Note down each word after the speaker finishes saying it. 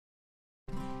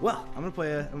Well, I'm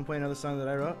gonna play another song that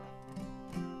I wrote.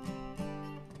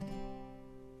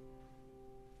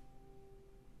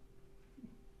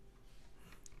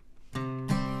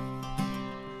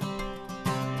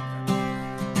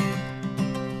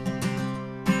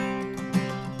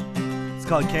 It's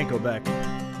called Can't Go Back.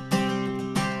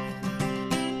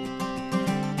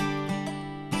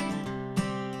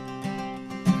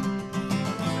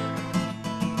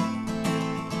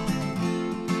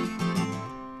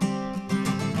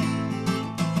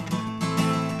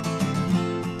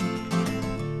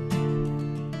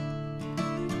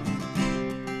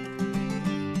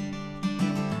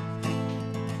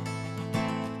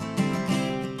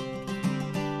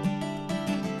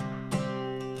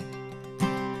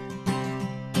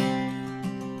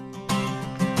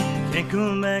 Can't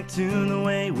go back to the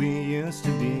way we used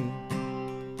to be,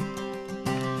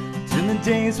 to the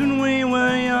days when we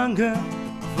were younger,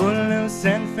 footloose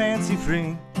and fancy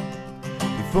free,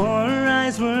 before our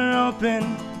eyes were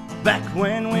open, back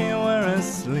when we were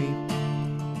asleep.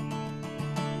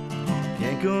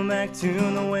 Can't go back to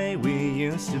the way we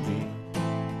used to be.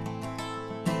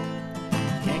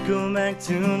 Can't go back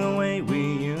to the way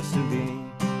we used to be.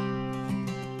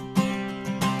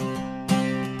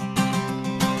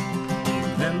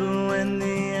 Remember when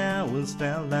the hours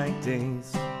felt like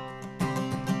days?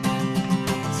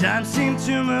 Time seemed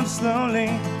to move slowly,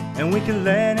 and we could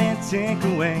let it tick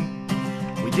away.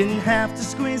 We didn't have to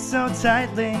squeeze so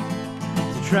tightly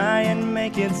to try and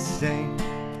make it stay.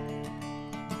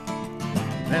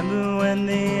 Remember when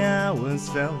the hours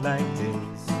felt like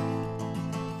days?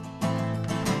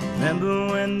 Remember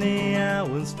when the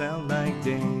hours felt like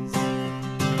days?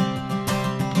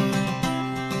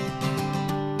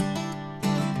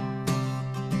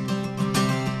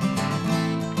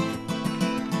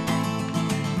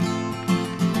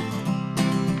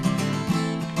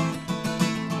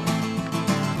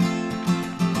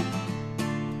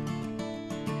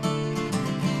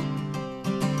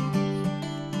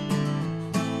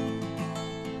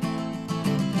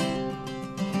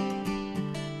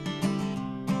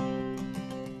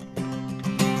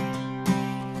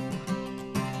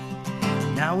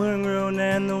 Now we're grown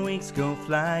and the weeks go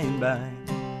flying by.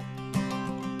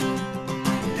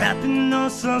 It happened oh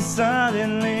so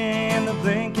suddenly in the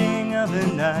blinking of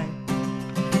an eye.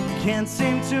 We can't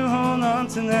seem to hold on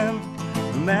to them,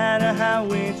 no matter how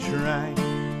we try.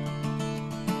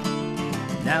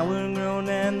 Now we're grown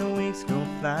and the weeks go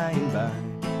flying by.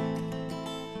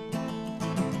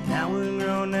 Now we're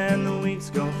grown and the weeks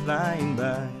go flying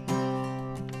by.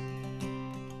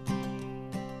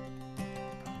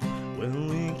 Well,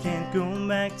 we can't go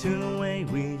back to the way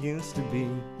we used to be.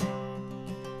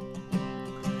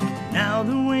 Now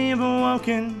that we've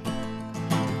awoken,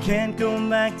 we can't go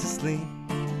back to sleep.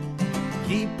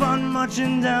 Keep on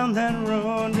marching down that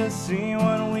road to see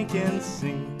what we can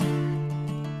see.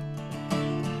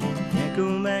 Can't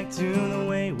go back to the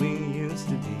way we used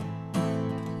to be.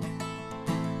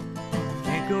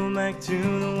 Can't go back to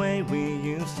the way we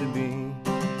used to be.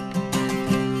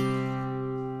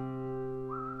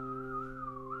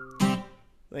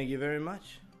 Thank you very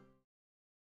much.